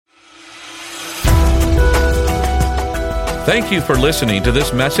Thank you for listening to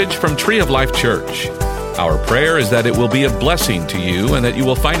this message from Tree of Life Church. Our prayer is that it will be a blessing to you and that you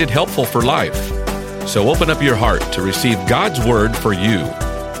will find it helpful for life. So open up your heart to receive God's word for you.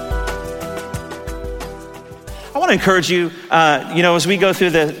 I want to encourage you, as we go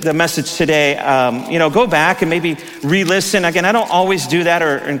through the message today, go back and maybe re-listen. Again, I don't always do that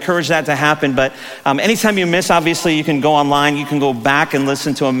or encourage that to happen, but anytime you miss, obviously you can go online, you can go back and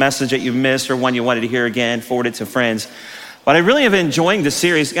listen to a message that you missed or one you wanted to hear again, forward it to friends. But I really have been enjoying this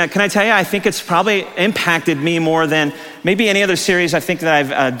series. Can I tell you, I think it's probably impacted me more than maybe any other series I think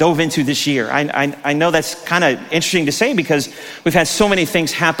that I've dove into this year. I know that's kind of interesting to say because we've had so many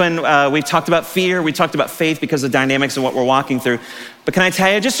things happen. We've talked about fear, we talked about faith because of the dynamics of what we're walking through. But can I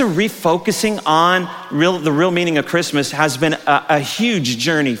tell you, just a refocusing on the real meaning of Christmas has been a huge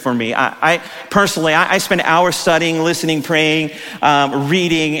journey for me. I personally spend hours studying, listening, praying,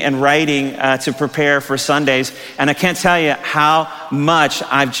 reading, and writing to prepare for Sundays. And I can't tell you how much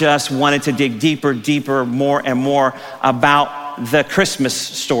I've just wanted to dig deeper, more and more about the Christmas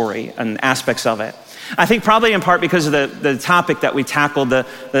story and aspects of it. I think probably in part because of the topic that we tackled,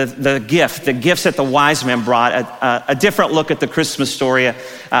 the gifts that the wise men brought, a different look at the Christmas story,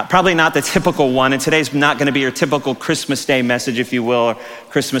 probably not the typical one. And today's not going to be your typical Christmas Day message, if you will, or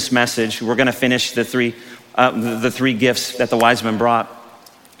Christmas message. We're going to finish the three gifts that the wise men brought.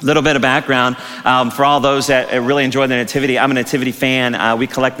 A little bit of background for all those that really enjoy the nativity. I'm a nativity fan. We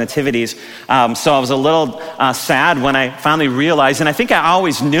collect nativities. So I was a little sad when I finally realized, and I think I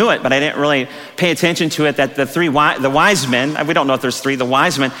always knew it, but I didn't really pay attention to it, that the wise men, we don't know if there's three, the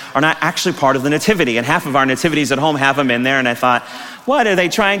wise men are not actually part of the nativity. And half of our nativities at home have them in there. And I thought, what are they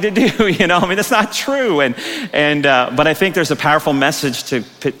trying to do? That's not true. But I think there's a powerful message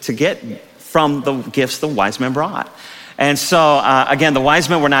to get from the gifts the wise men brought. And so, again, the wise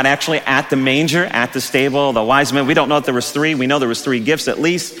men were not actually at the manger, at the stable. The wise men, we don't know if there was three. We know there was three gifts at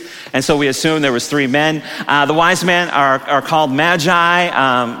least. And so we assume there was three men. The wise men are called magi,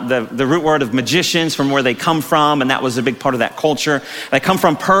 the root word of magicians, from where they come from. And that was a big part of that culture. They come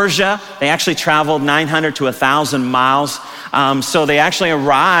from Persia. They actually traveled 900 to 1,000 miles. So they actually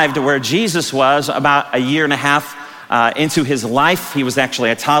arrived where Jesus was about a year and a half into his life. He was actually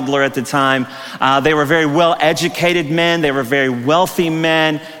a toddler at the time. They were very well-educated men. They were very wealthy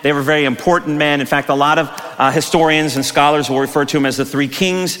men. They were very important men. In fact, a lot of historians and scholars will refer to them as the three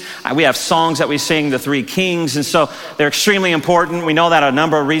kings. We have songs that we sing, the three kings. And so they're extremely important. We know that a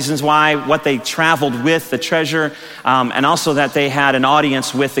number of reasons why, what they traveled with, the treasure, and also that they had an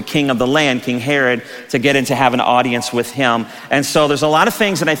audience with the king of the land, King Herod, to get in to have an audience with him. And so there's a lot of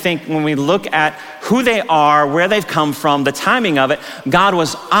things that I think when we look at who they are, where they've come from, the timing of it, God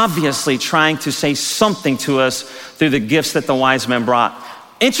was obviously trying to say something to us through the gifts that the wise men brought.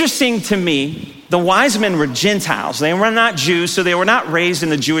 Interesting to me, the wise men were Gentiles. They were not Jews, so they were not raised in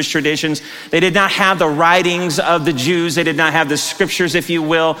the Jewish traditions. They did not have the writings of the Jews. They did not have the scriptures, if you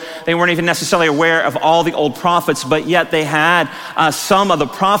will. They weren't even necessarily aware of all the old prophets, but yet they had some of the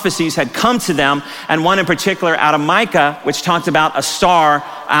prophecies had come to them, and one in particular out of Micah, which talked about a star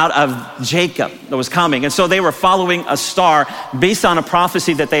out of Jacob that was coming. And so they were following a star based on a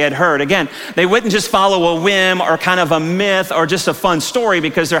prophecy that they had heard. Again, they wouldn't just follow a whim or kind of a myth or just a fun story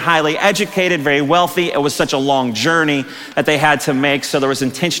because they're highly educated, very wealthy. It was such a long journey that they had to make. So there was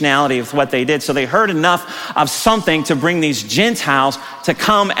intentionality with what they did. So they heard enough of something to bring these Gentiles to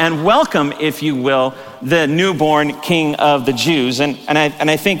come and welcome, if you will, the newborn king of the Jews. And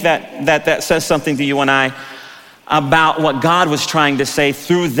I think that says something to you and I about what God was trying to say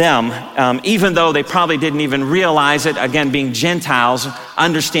through them, even though they probably didn't even realize it, again, being Gentiles,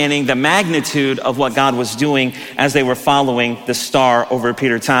 understanding the magnitude of what God was doing as they were following the star over a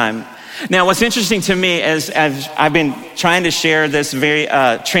period of time. Now, what's interesting to me is, as I've been trying to share this very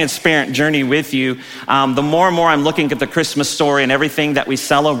transparent journey with you, the more and more I'm looking at the Christmas story and everything that we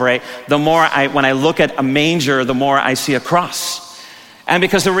celebrate, the more when I look at a manger, the more I see a cross. And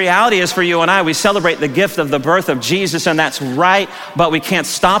because the reality is for you and I, we celebrate the gift of the birth of Jesus, and that's right, but we can't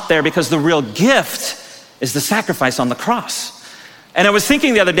stop there because the real gift is the sacrifice on the cross. And I was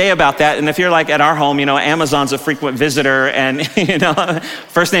thinking the other day about that, and if you're like at our home, Amazon's a frequent visitor, and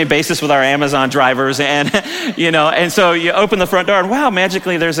first name basis with our Amazon drivers, and and so you open the front door, and wow,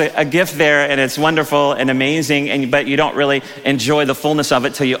 magically there's a gift there, and it's wonderful and amazing, but you don't really enjoy the fullness of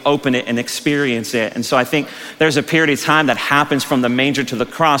it till you open it and experience it. And so I think there's a period of time that happens from the manger to the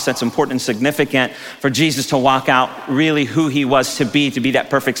cross that's important and significant for Jesus to walk out really who he was to be that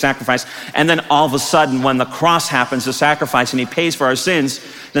perfect sacrifice. And then all of a sudden, when the cross happens, the sacrifice, and he pays for our sins,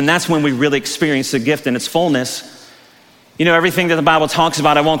 then that's when we really experience the gift in its fullness. You know, everything that the Bible talks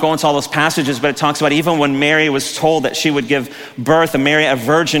about, I won't go into all those passages, but it talks about even when Mary was told that she would give birth, and Mary, a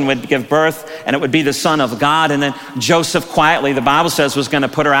virgin, would give birth, and it would be the Son of God. And then Joseph quietly, the Bible says, was going to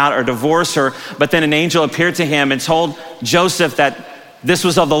put her out or divorce her. But then an angel appeared to him and told Joseph that this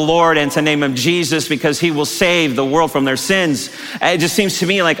was of the Lord and to name him Jesus because he will save the world from their sins. It just seems to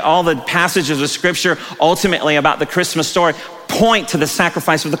me like all the passages of Scripture ultimately about the Christmas story point to the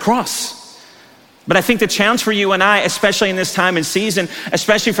sacrifice of the cross. But I think the challenge for you and I, especially in this time and season,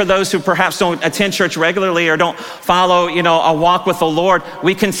 especially for those who perhaps don't attend church regularly or don't follow, a walk with the Lord,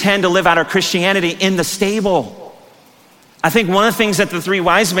 we can tend to live out our Christianity in the stable. I think one of the things that the three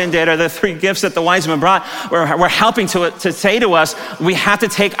wise men did, or the three gifts that the wise men brought, were helping to say to us, we have to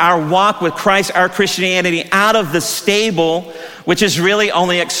take our walk with Christ, our Christianity, out of the stable, which is really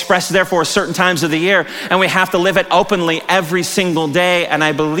only expressed therefore certain times of the year, and we have to live it openly every single day. And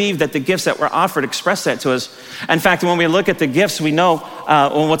I believe that the gifts that were offered express that to us. In fact, when we look at the gifts, we know,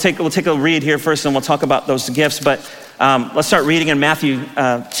 we'll take a read here first, and we'll talk about those gifts, but let's start reading in Matthew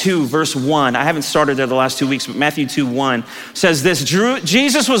 2, verse 1. I haven't started there the last 2 weeks, but Matthew 2:1 says this: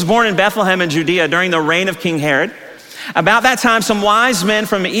 Jesus was born in Bethlehem in Judea during the reign of King Herod. About that time, some wise men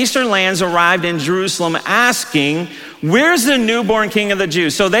from eastern lands arrived in Jerusalem asking, "Where's the newborn king of the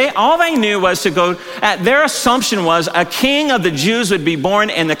Jews?" So all they knew was to go, their assumption was a king of the Jews would be born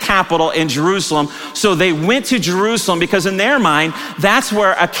in the capital in Jerusalem. So they went to Jerusalem because in their mind, that's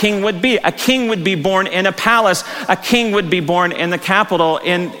where a king would be. A king would be born in a palace. A king would be born in the capital,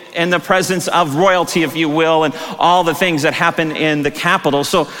 in the presence of royalty, if you will, and all the things that happen in the capital.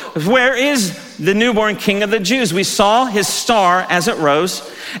 So where is the newborn king of the Jews? We saw his star as it rose,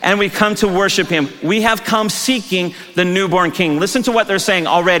 and we come to worship him. We have come seeking the newborn king. Listen to what they're saying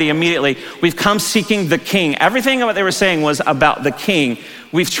already immediately. We've come seeking the king. Everything what they were saying was about the king.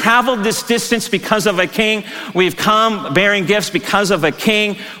 We've traveled this distance because of a king. We've come bearing gifts because of a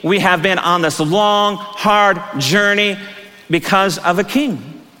king. We have been on this long, hard journey because of a king.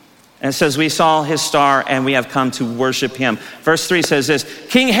 And it says, we saw his star and we have come to worship him. Verse 3 says this: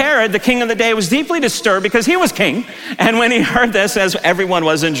 King Herod, the king of the day, was deeply disturbed because he was king. And when he heard this, as everyone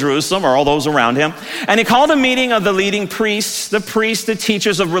was in Jerusalem, or all those around him, and he called a meeting of the leading priests, the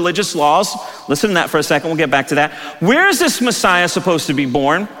teachers of religious laws. Listen to that for a second, we'll get back to that. Where is this Messiah supposed to be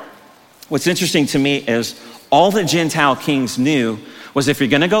born? What's interesting to me is all the Gentile kings knew was if you're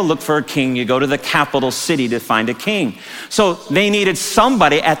gonna go look for a king, you go to the capital city to find a king. So they needed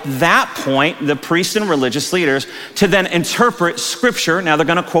somebody at that point, the priests and religious leaders, to then interpret scripture. Now they're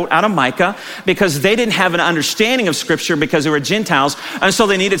gonna quote out of Micah because they didn't have an understanding of scripture because they were Gentiles. And so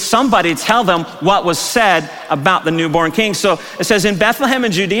they needed somebody to tell them what was said about the newborn king. So it says in Bethlehem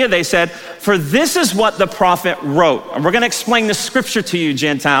in Judea, they said, for this is what the prophet wrote. And we're gonna explain the scripture to you,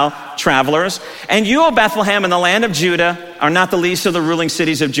 Gentile travelers. And you, O Bethlehem, in the land of Judah, are not the least of the ruling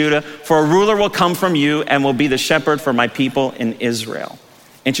cities of Judah, for a ruler will come from you and will be the shepherd for my people in Israel.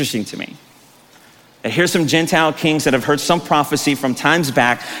 Interesting to me. And here's some Gentile kings that have heard some prophecy from times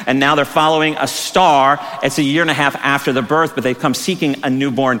back, and now they're following a star. It's a year and a half after the birth, but they've come seeking a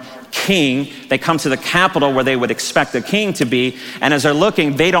newborn king. They come to the capital where they would expect the king to be, and as they're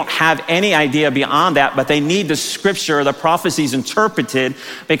looking, they don't have any idea beyond that, but they need the scripture, the prophecies interpreted,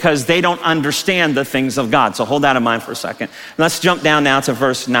 because they don't understand the things of God. So hold that in mind for a second. Let's jump down now to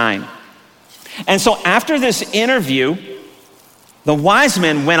verse 9. And so after this interview, the wise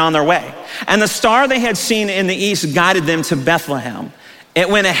men went on their way, and the star they had seen in the east guided them to Bethlehem. It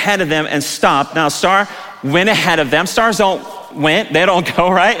went ahead of them and stopped. Now, a star went ahead of them. Stars don't they don't go,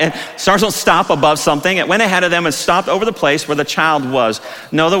 right? And stars don't stop above something. It went ahead of them and stopped over the place where the child was.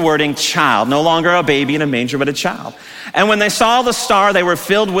 Know the wording child, no longer a baby in a manger, but a child. And when they saw the star, they were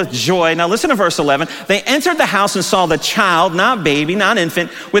filled with joy. Now listen to verse 11. They entered the house and saw the child, not baby, not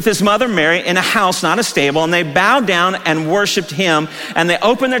infant, with his mother Mary in a house, not a stable. And they bowed down and worshiped him. And they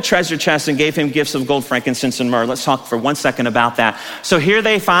opened their treasure chests and gave him gifts of gold, frankincense, and myrrh. Let's talk for 1 second about that. So here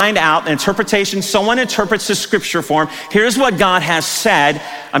they find out interpretation. Someone interprets the scripture for them. Here's what God has said.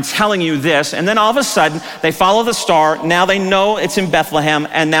 I'm telling you this. And then all of a sudden, they follow the star. Now they know it's in Bethlehem.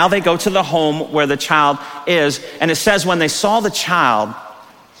 And now they go to the home where the child is. And it says when they saw the child,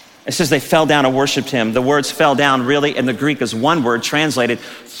 it says they fell down and worshiped him. The words fell down really in the Greek is one word translated,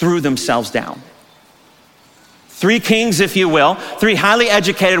 threw themselves down. 3 kings, if you will, 3 highly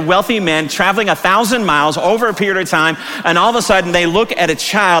educated, wealthy men traveling 1,000 miles over a period of time, and all of a sudden they look at a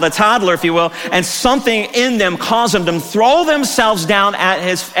child, a toddler, if you will, and something in them caused them to throw themselves down at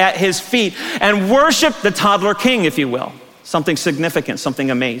his feet and worship the toddler king, if you will. something significant,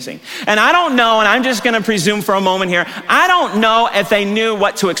 something amazing. And I don't know, and I'm just gonna presume for a moment here, I don't know if they knew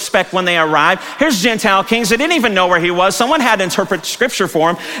what to expect when they arrived. Here's Gentile kings, they didn't even know where he was. Someone had to interpret scripture for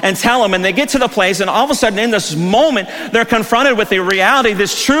him and tell him, and they get to the place, and all of a sudden in this moment, they're confronted with the reality,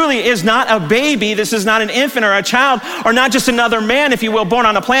 this truly is not a baby, this is not an infant or a child, or not just another man, if you will, born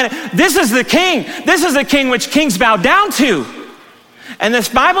on a planet. This is the king. This is the king which kings bow down to. And this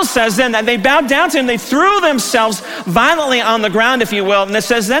Bible says then that they bowed down to him, they threw themselves violently on the ground, if you will, and it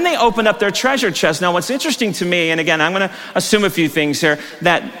says then they opened up their treasure chest. Now what's interesting to me, and again, I'm gonna assume a few things here,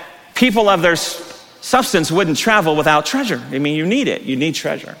 that people of their substance wouldn't travel without treasure. I mean, you need it, you need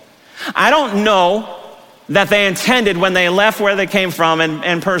treasure. I don't know that they intended when they left where they came from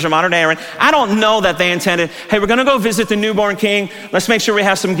in Persia, modern day Iran, I don't know that they intended, hey, we're gonna go visit the newborn king, let's make sure we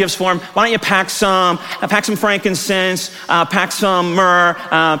have some gifts for him. Why don't you pack some frankincense, pack some myrrh,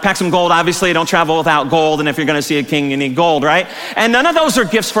 pack some gold. Obviously, you don't travel without gold, and if you're gonna see a king, you need gold, right? And none of those are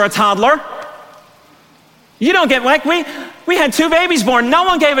gifts for a toddler. You don't get, like we had 2 babies born, no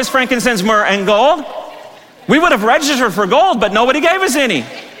one gave us frankincense, myrrh, and gold. We would have registered for gold, but nobody gave us any.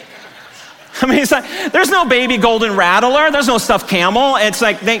 I mean, it's like, there's no baby golden rattler. There's no stuffed camel. It's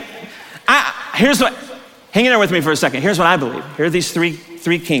like here's what, hang in there with me for a second. Here's what I believe. Here are these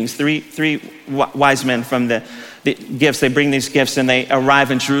three kings, three wise men from the gifts. They bring these gifts and they arrive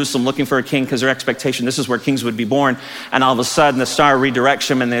in Jerusalem looking for a king because their expectation, this is where kings would be born. And all of a sudden the star redirects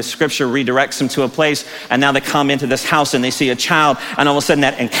them and the scripture redirects them to a place. And now they come into this house and they see a child. And all of a sudden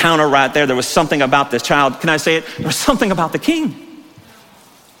that encounter right there was something about this child. Can I say it? There was something about the king.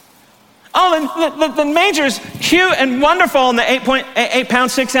 Oh, the manger is cute and wonderful, and the 8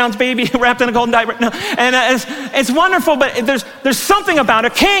 pound, 6 ounce baby wrapped in a golden diaper. No, and it's wonderful, but there's something about a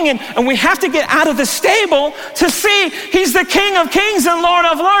king, and we have to get out of the stable to see he's the King of kings and Lord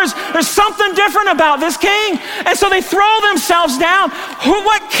of lords. There's something different about this king. And so they throw themselves down.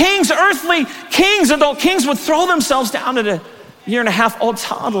 What kings, earthly kings, adult kings would throw themselves down at a 1.5-year-old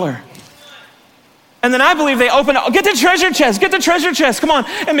toddler? And then I believe they open up, get the treasure chest, come on.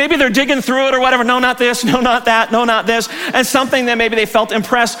 And maybe they're digging through it or whatever. No, not this, no, not that, no, not this. And something that maybe they felt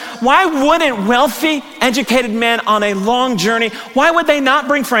impressed. Why wouldn't wealthy, educated men on a long journey, why would they not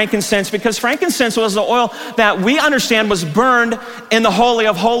bring frankincense? Because frankincense was the oil that we understand was burned in the Holy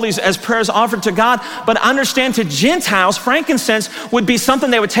of Holies as prayers offered to God. But understand, to Gentiles, frankincense would be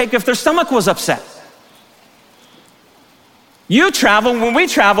something they would take if their stomach was upset. When we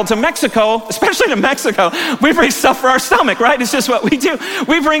travel to Mexico, especially to Mexico, we bring stuff for our stomach, right? It's just what we do.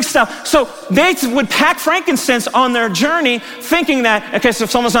 We bring stuff. So they would pack frankincense on their journey thinking that, okay, so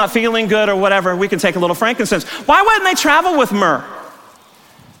if someone's not feeling good or whatever, we can take a little frankincense. Why wouldn't they travel with myrrh?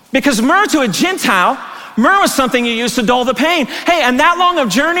 Because myrrh to a Gentile, myrrh was something you used to dull the pain. Hey, and that long of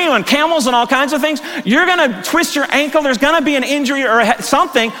journey on camels and all kinds of things, you're gonna twist your ankle, there's gonna be an injury or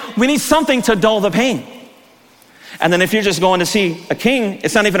something. We need something to dull the pain. And then if you're just going to see a king,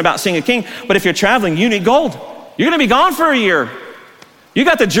 it's not even about seeing a king, but if you're traveling, you need gold. You're gonna be gone for a year. You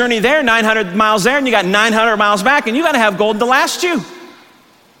got the journey there, 900 miles there, and you got 900 miles back, and you gotta have gold to last you.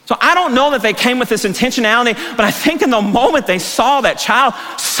 So I don't know that they came with this intentionality, but I think in the moment they saw that child,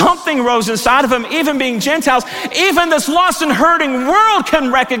 something rose inside of them, even being Gentiles, even this lost and hurting world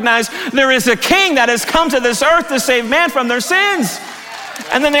can recognize there is a king that has come to this earth to save man from their sins.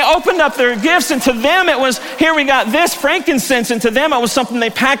 And then they opened up their gifts, and to them it was, here we got this frankincense, and to them it was something they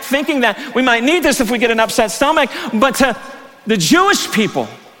packed thinking that we might need this if we get an upset stomach. But to the Jewish people,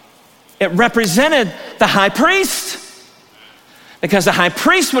 it represented the high priest. Because the high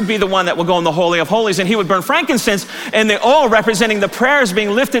priest would be the one that would go in the Holy of Holies, and he would burn frankincense, and the oil representing the prayers being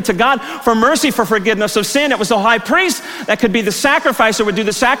lifted to God for mercy, for forgiveness of sin. It was the high priest that could be the sacrificer, would do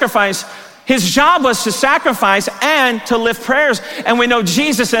the sacrifice. His job was to sacrifice and to lift prayers. And we know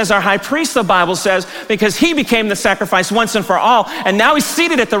Jesus as our high priest, the Bible says, because he became the sacrifice once and for all. And now he's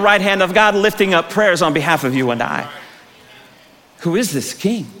seated at the right hand of God, lifting up prayers on behalf of you and I. Who is this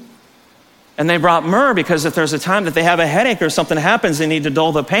king? And they brought myrrh because if there's a time that they have a headache or something happens, they need to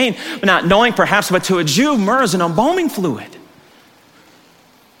dull the pain. But not knowing perhaps, but to a Jew, myrrh is an embalming fluid.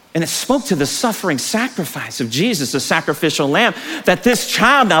 And it spoke to the suffering sacrifice of Jesus, the sacrificial lamb, that this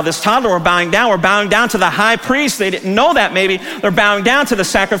child, now this toddler, were bowing down to the high priest. They didn't know that maybe. They're bowing down to the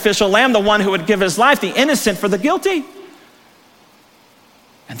sacrificial lamb, the one who would give his life, the innocent for the guilty.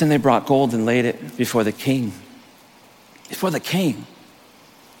 And then they brought gold and laid it before the king. Before the king.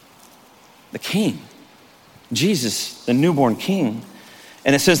 The king. Jesus, the newborn king.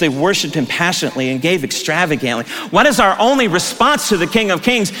 And it says they worshiped him passionately and gave extravagantly. What is our only response to the King of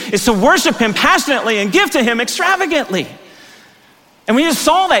Kings? Is to worship him passionately and give to him extravagantly. And we just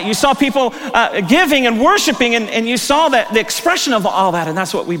saw that. You saw people giving and worshiping, and you saw that the expression of all that, and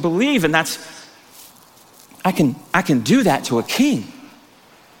that's what we believe, and I can do that to a king.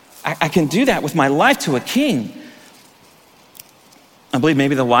 I can do that with my life to a king. I believe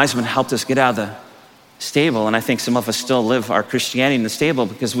maybe the wise men helped us get out of the stable, and I think some of us still live our Christianity in the stable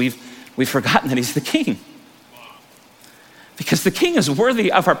because we've forgotten that he's the king. Because the king is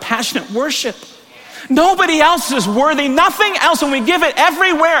worthy of our passionate worship. Nobody else is worthy, nothing else, and we give it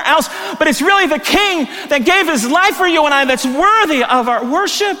everywhere else, but it's really the king that gave his life for you and I that's worthy of our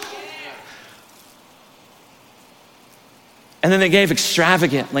worship. And then they gave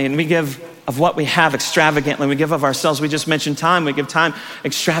extravagantly, and we give of what we have extravagantly. We give of ourselves. We just mentioned time. We give time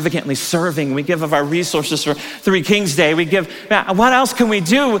extravagantly serving. We give of our resources for Three Kings Day. We give, what else can we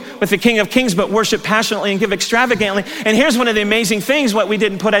do with the King of Kings but worship passionately and give extravagantly? And here's one of the amazing things, I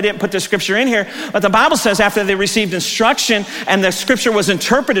didn't put the scripture in here, but the Bible says after they received instruction and the scripture was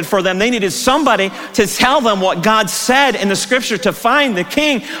interpreted for them, they needed somebody to tell them what God said in the scripture to find the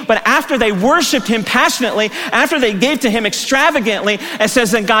king. But after they worshiped him passionately, after they gave to him extravagantly, it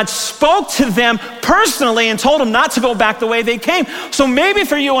says that God spoke to them personally and told them not to go back the way they came. So maybe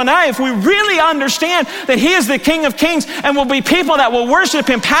for you and I, if we really understand that he is the King of Kings and will be people that will worship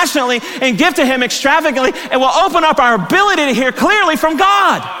him passionately and give to him extravagantly, it will open up our ability to hear clearly from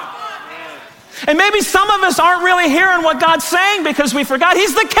God. And maybe some of us aren't really hearing what God's saying because we forgot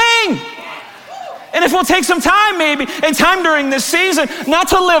he's the king. And if we'll take some time maybe, and time during this season, not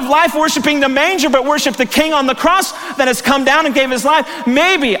to live life worshiping the manger, but worship the king on the cross that has come down and gave his life,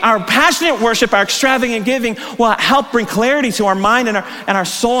 maybe our passionate worship, our extravagant giving will help bring clarity to our mind and our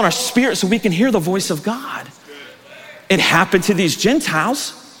soul and our spirit so we can hear the voice of God. It happened to these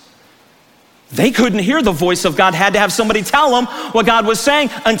Gentiles. They couldn't hear the voice of God, had to have somebody tell them what God was saying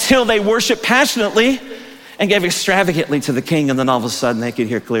until they worshiped passionately and gave extravagantly to the king, and then all of a sudden they could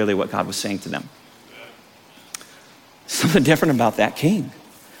hear clearly what God was saying to them. Something different about that king.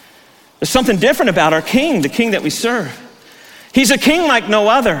 There's something different about our king, the king that we serve. He's a king like no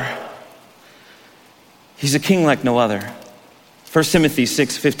other. He's a king like no other. 1 Timothy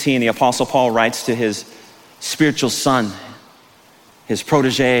 6:15, the Apostle Paul writes to his spiritual son, his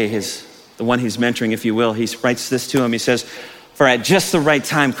protege, the one he's mentoring, if you will. He writes this to him. He says, "For at just the right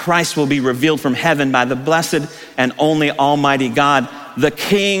time, Christ will be revealed from heaven by the blessed and only Almighty God, the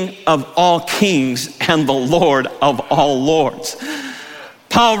King of all kings and the Lord of all lords."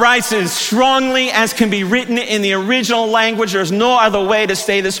 Paul writes as strongly as can be written in the original language. There's no other way to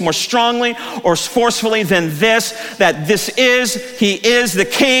say this more strongly or forcefully than this, that he is the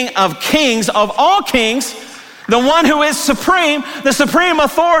King of kings, of all kings, the one who is supreme, the supreme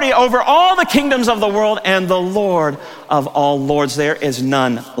authority over all the kingdoms of the world, and the Lord of all lords. There is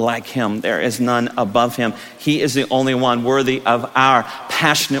none like him. There is none above him. He is the only one worthy of our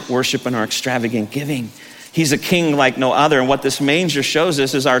passionate worship and our extravagant giving. He's a king like no other. And what this manger shows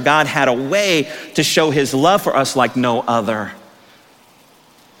us is our God had a way to show his love for us like no other.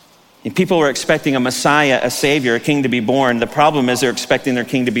 And people were expecting a Messiah, a Savior, a king to be born. The problem is they're expecting their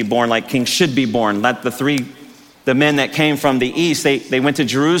king to be born like kings should be born. Let the men that came from the east, they went to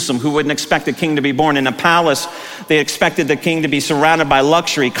Jerusalem. Who wouldn't expect a king to be born in a palace? They expected the king to be surrounded by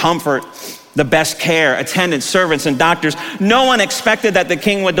luxury, comfort, the best care, attendants, servants, and doctors. No one expected that the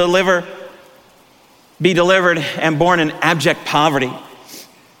king would be delivered and born in abject poverty,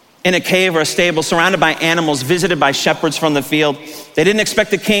 in a cave or a stable, surrounded by animals, visited by shepherds from the field. They didn't expect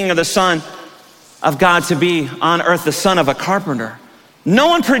the king or the son of God to be on earth the son of a carpenter. No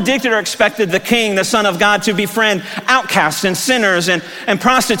one predicted or expected the king, the son of God, to befriend outcasts and sinners and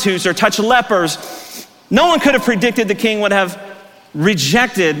prostitutes or touch lepers. No one could have predicted the king would have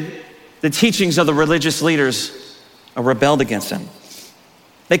rejected the teachings of the religious leaders or rebelled against them.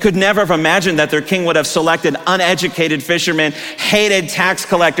 They could never have imagined that their king would have selected uneducated fishermen, hated tax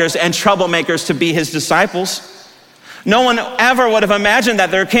collectors, and troublemakers to be his disciples. No one ever would have imagined that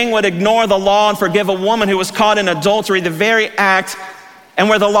their king would ignore the law and forgive a woman who was caught in adultery, the very act, and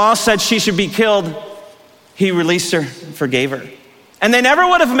where the law said she should be killed, he released her and forgave her. And they never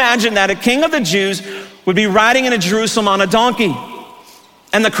would have imagined that a king of the Jews would be riding into Jerusalem on a donkey,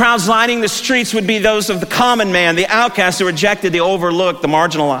 and the crowds lining the streets would be those of the common man, the outcast, the rejected, the overlooked, the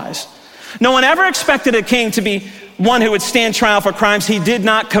marginalized. No one ever expected a king to be one who would stand trial for crimes he did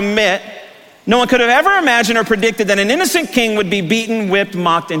not commit. No one could have ever imagined or predicted that an innocent king would be beaten, whipped,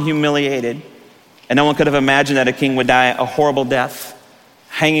 mocked, and humiliated. And no one could have imagined that a king would die a horrible death,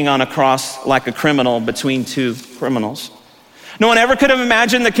 hanging on a cross like a criminal between two criminals. No one ever could have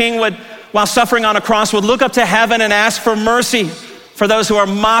imagined the king would, while suffering on a cross, would look up to heaven and ask for mercy for those who are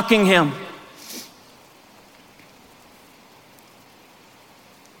mocking him.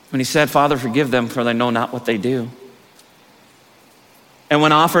 when he said, Father, forgive them, for they know not what they do. And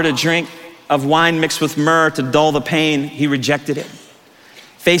when offered a drink of wine mixed with myrrh to dull the pain, he rejected it,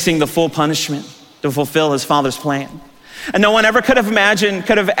 facing the full punishment to fulfill his Father's plan. And no one ever could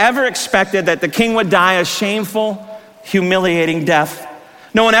have ever expected that the king would die a shameful, humiliating death.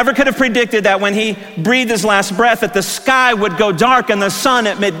 No one ever could have predicted that when he breathed his last breath, that the sky would go dark and the sun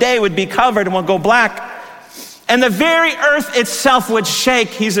at midday would be covered and would go black. And the very earth itself would shake.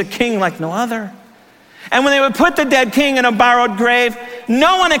 He's a king like no other. And when they would put the dead king in a borrowed grave,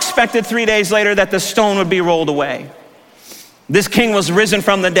 no one expected 3 days later that the stone would be rolled away. This king was risen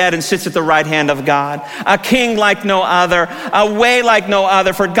from the dead and sits at the right hand of God. A king like no other, a way like no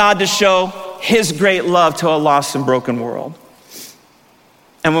other for God to show his great love to a lost and broken world.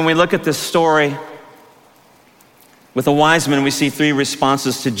 And when we look at this story with the wise men, we see three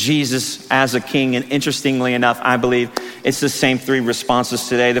responses to Jesus as a king. And interestingly enough, I believe it's the same three responses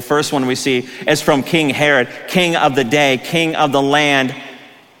today. The first one we see is from King Herod, king of the day, king of the land.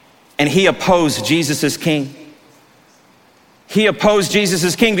 And he opposed Jesus as king. He opposed Jesus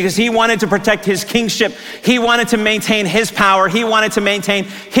as king because he wanted to protect his kingship. He wanted to maintain his power. He wanted to maintain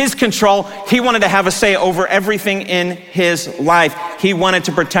his control. He wanted to have a say over everything in his life. He wanted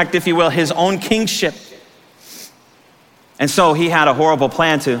to protect, if you will, his own kingship. And so he had a horrible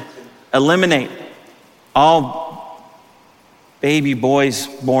plan to eliminate all baby boys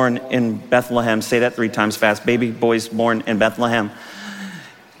born in Bethlehem. Say that 3 times fast. Baby boys born in Bethlehem.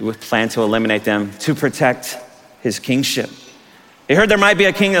 He would plan to eliminate them to protect his kingship. He heard there might be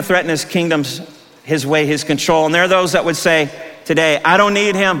a king that threatened his kingdoms, his way, his control. And there are those that would say today, I don't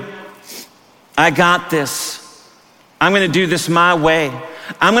need him. I got this. I'm going to do this my way.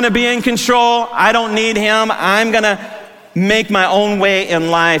 I'm going to be in control. I don't need him. I'm going to make my own way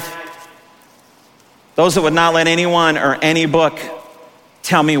in life. Those that would not let anyone or any book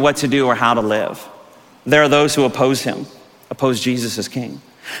tell me what to do or how to live. There are those who oppose him, oppose Jesus as king.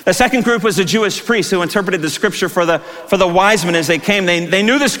 The second group was the Jewish priests who interpreted the scripture for the wise men as they came. They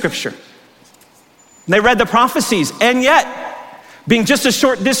knew the scripture. They read the prophecies, and yet, being just a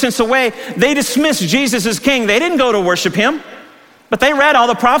short distance away, they dismissed Jesus as king. They didn't go to worship him, but they read all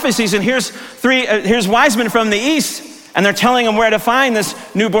the prophecies, and here's wise men from the east, and they're telling them where to find this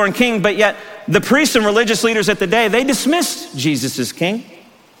newborn king, but yet the priests and religious leaders at the day, they dismissed Jesus as king.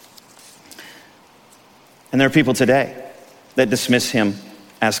 And there are people today that dismiss him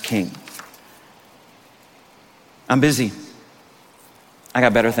as king. I'm busy. I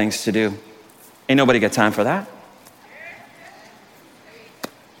got better things to do. Ain't nobody got time for that.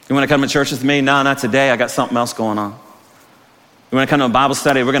 You want to come to church with me? No, not today. I got something else going on. You want to come to a Bible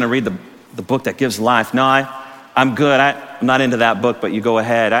study? We're going to read the book that gives life. No, I'm good. I'm not into that book, but you go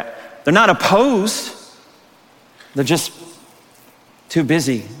ahead. They're not opposed. They're just too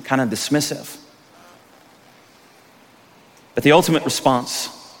busy, kind of dismissive. But the ultimate response,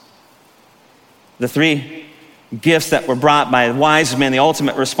 the three gifts that were brought by wise men, the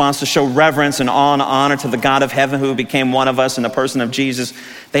ultimate response to show reverence and awe and honor to the God of heaven who became one of us in the person of Jesus,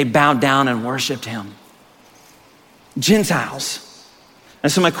 they bowed down and worshiped him. Gentiles.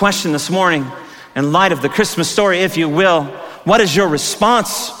 And so my question this morning, in light of the Christmas story, if you will, what is your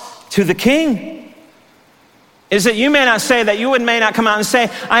response to the king? Is that you may not say that, you may not come out and say,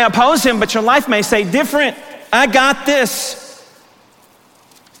 I oppose him, but your life may say different. I got this.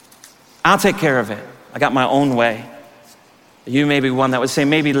 I'll take care of it. I got my own way. You may be one that would say,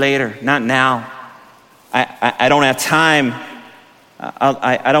 maybe later, not now. I don't have time.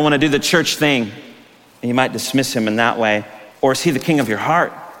 I don't want to do the church thing. And you might dismiss him in that way. Or is he the king of your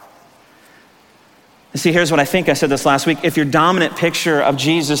heart? And see, here's what I think. I said this last week. If your dominant picture of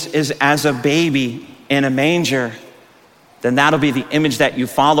Jesus is as a baby in a manger, then that'll be the image that you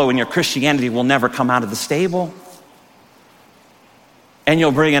follow, and your Christianity will never come out of the stable. And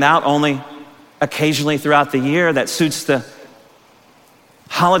you'll bring it out only occasionally throughout the year that suits the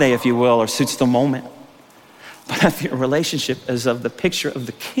holiday, if you will, or suits the moment. But if your relationship is of the picture of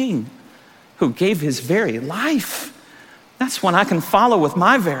the king who gave his very life, that's one I can follow with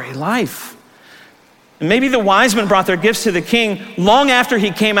my very life. And maybe the wise men brought their gifts to the king long after he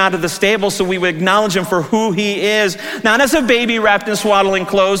came out of the stable, so we would acknowledge him for who he is, not as a baby wrapped in swaddling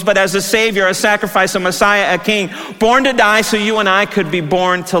clothes, but as a savior, a sacrifice, a Messiah, a king, born to die so you and I could be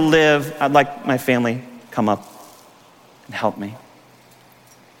born to live. I'd like my family come up and help me.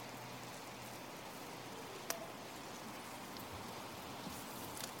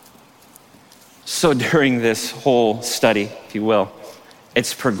 So during this whole study, if you will,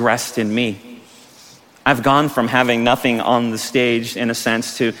 it's progressed in me. I've gone from having nothing on the stage, in a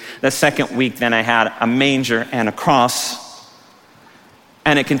sense, to the second week, then I had a manger and a cross.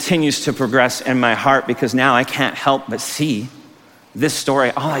 And it continues to progress in my heart because now I can't help but see this story.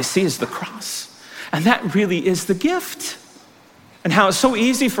 All I see is the cross. And that really is the gift. And how it's so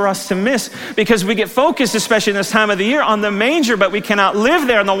easy for us to miss because we get focused, especially in this time of the year, on the manger, but we cannot live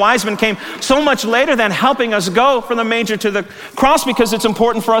there. And the wise men came so much later than helping us go from the manger to the cross because it's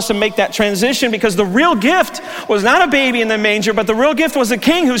important for us to make that transition because the real gift was not a baby in the manger, but the real gift was a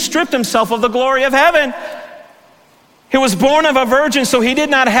king who stripped himself of the glory of heaven. He was born of a virgin, so he did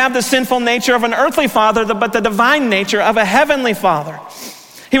not have the sinful nature of an earthly father, but the divine nature of a heavenly father.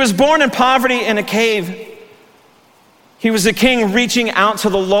 He was born in poverty in a cave. He was a king reaching out to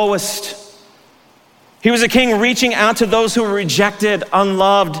the lowest. He was a king reaching out to those who were rejected,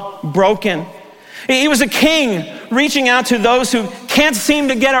 unloved, broken. He was a king reaching out to those who can't seem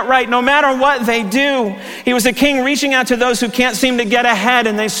to get it right no matter what they do. He was a king reaching out to those who can't seem to get ahead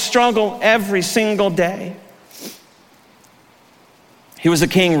and they struggle every single day. He was a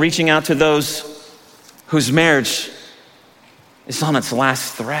king reaching out to those whose marriage is on its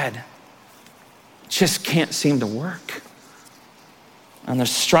last thread. Just can't seem to work. And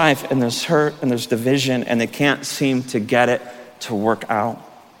there's strife and there's hurt and there's division and they can't seem to get it to work out.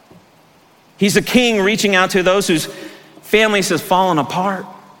 He's a king reaching out to those whose families have fallen apart.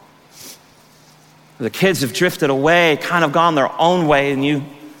 The kids have drifted away, kind of gone their own way, and you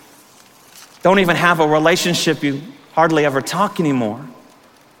don't even have a relationship. You hardly ever talk anymore.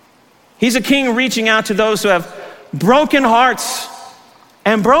 He's a king reaching out to those who have broken hearts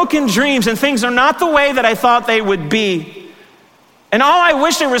and broken dreams, and things are not the way that I thought they would be. And all I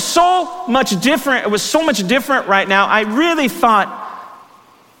wish it was so much different. It was so much different right now. I really thought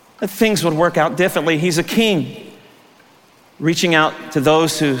that things would work out differently. He's a king reaching out to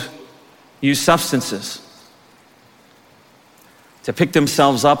those who use substances to pick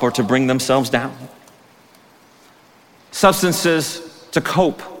themselves up or to bring themselves down. Substances to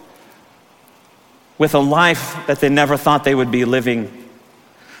cope with a life that they never thought they would be living.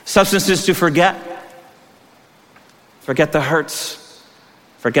 Substances to forget the hurts,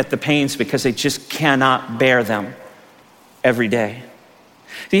 forget the pains because they just cannot bear them every day.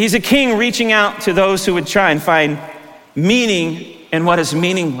 He's a king reaching out to those who would try and find meaning in what is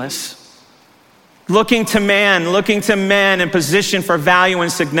meaningless. Looking to men in position for value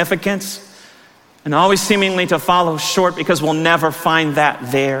and significance, and always seemingly to follow short because we'll never find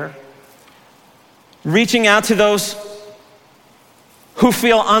that there. Reaching out to those who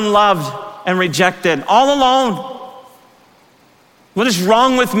feel unloved and rejected, all alone. What is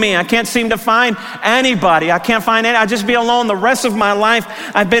wrong with me? I can't seem to find anybody. I can't find any. I just be alone the rest of my life.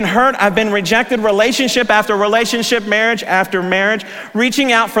 I've been hurt. I've been rejected, relationship after relationship, marriage after marriage.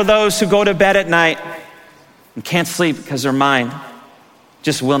 Reaching out for those who go to bed at night and can't sleep because their mind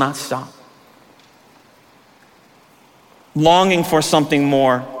just will not stop. Longing for something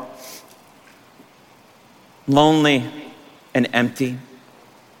more. Lonely and empty.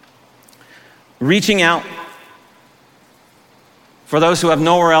 Reaching out for those who have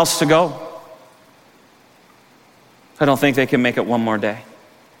nowhere else to go. I don't think they can make it one more day.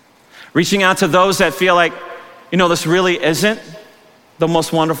 Reaching out to those that feel like, this really isn't the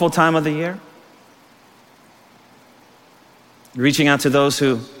most wonderful time of the year. Reaching out to those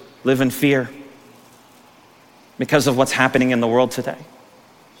who live in fear because of what's happening in the world today.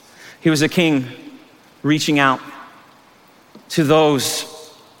 He was a king reaching out to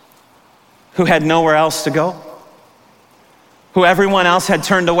those who had nowhere else to go, who everyone else had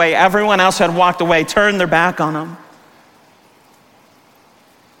turned away, everyone else had walked away, turned their back on him,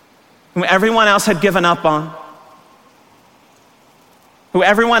 whom everyone else had given up on, who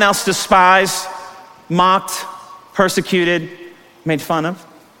everyone else despised, mocked, persecuted, made fun of.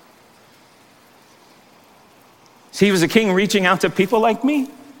 See, he was a king reaching out to people like me,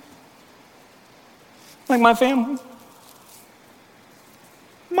 like my family,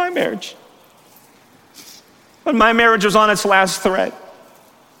 my marriage. When my marriage was on its last thread,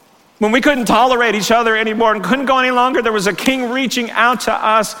 when we couldn't tolerate each other anymore and couldn't go any longer, there was a king reaching out to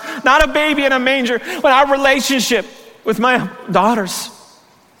us, not a baby in a manger, but our relationship with my daughters.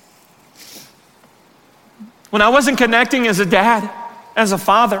 When I wasn't connecting as a dad, as a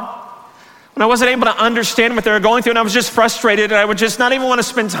father, when I wasn't able to understand what they were going through and I was just frustrated and I would just not even want to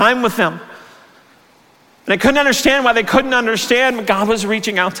spend time with them. And I couldn't understand why they couldn't understand, but God was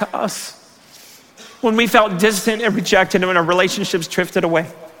reaching out to us. When we felt distant and rejected and when our relationships drifted away.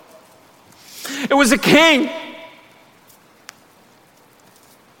 It was a king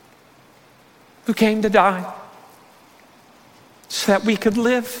who came to die so that we could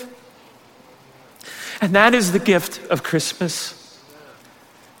live. And that is the gift of Christmas.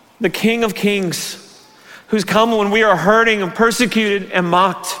 The King of Kings who's come when we are hurting and persecuted and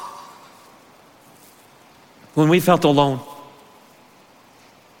mocked, when we felt alone,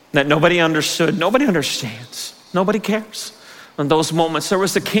 that nobody understood, nobody understands, nobody cares. In those moments, there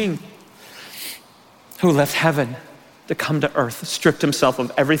was a king who left heaven to come to earth, stripped himself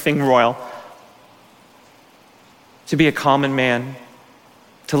of everything royal, to be a common man,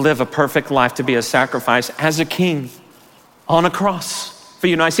 to live a perfect life, to be a sacrifice as a king on a cross for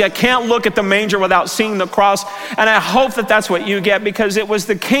you and I. See, I can't look at the manger without seeing the cross, and I hope that that's what you get, because it was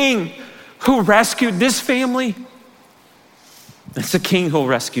the king who rescued this family. It's the king who will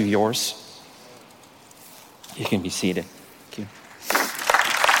rescue yours. You can be seated. Thank you.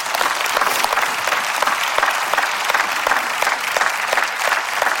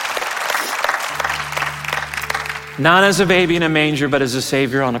 Not as a baby in a manger, but as a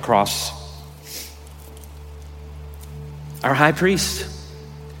Savior on a cross. Our high priest,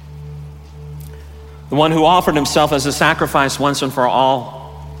 the one who offered himself as a sacrifice once and for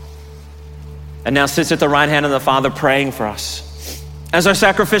all, and now sits at the right hand of the Father praying for us as our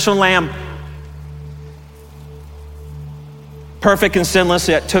sacrificial lamb, perfect and sinless,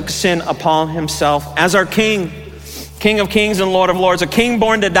 yet took sin upon himself, as our King, King of kings and Lord of lords, a king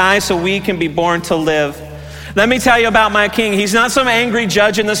born to die so we can be born to live. Let me tell you about my king. He's not some angry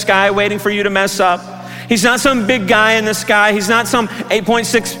judge in the sky waiting for you to mess up. He's not some big guy in the sky. He's not some 8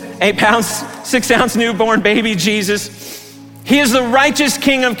 pounds, 6 ounce newborn baby Jesus. He is the righteous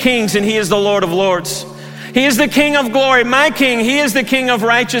King of kings, and he is the Lord of lords. He is the King of glory. My king, he is the King of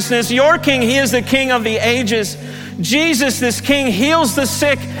righteousness. Your king, he is the King of the ages. Jesus, this king, heals the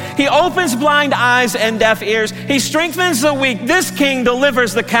sick. He opens blind eyes and deaf ears. He strengthens the weak. This king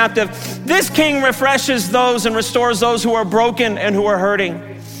delivers the captive. This king refreshes those and restores those who are broken and who are hurting.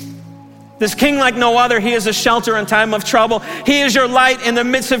 This king like no other, he is a shelter in time of trouble. He is your light in the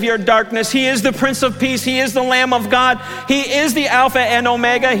midst of your darkness. He is the Prince of Peace. He is the Lamb of God. He is the Alpha and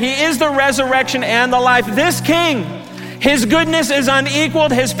Omega. He is the resurrection and the life. This king, his goodness is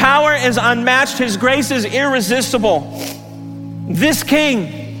unequaled. His power is unmatched. His grace is irresistible. This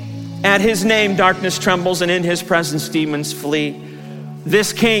king, at his name, darkness trembles, and in his presence, demons flee.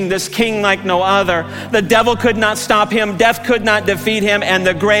 This king like no other. The devil could not stop him. Death could not defeat him, and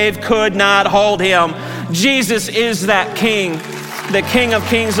the grave could not hold him. Jesus is that king, the King of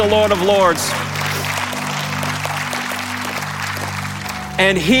kings, the Lord of lords.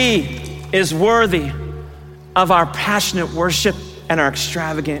 And he is worthy of our passionate worship and our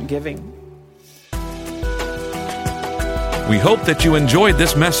extravagant giving. We hope that you enjoyed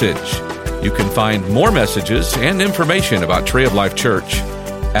this message. You can find more messages and information about Tree of Life Church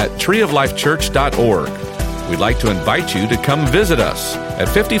at treeoflifechurch.org. We'd like to invite you to come visit us at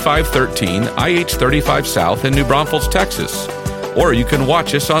 5513 IH35 South in New Braunfels, Texas, or you can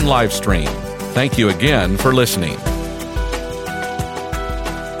watch us on live stream. Thank you again for listening.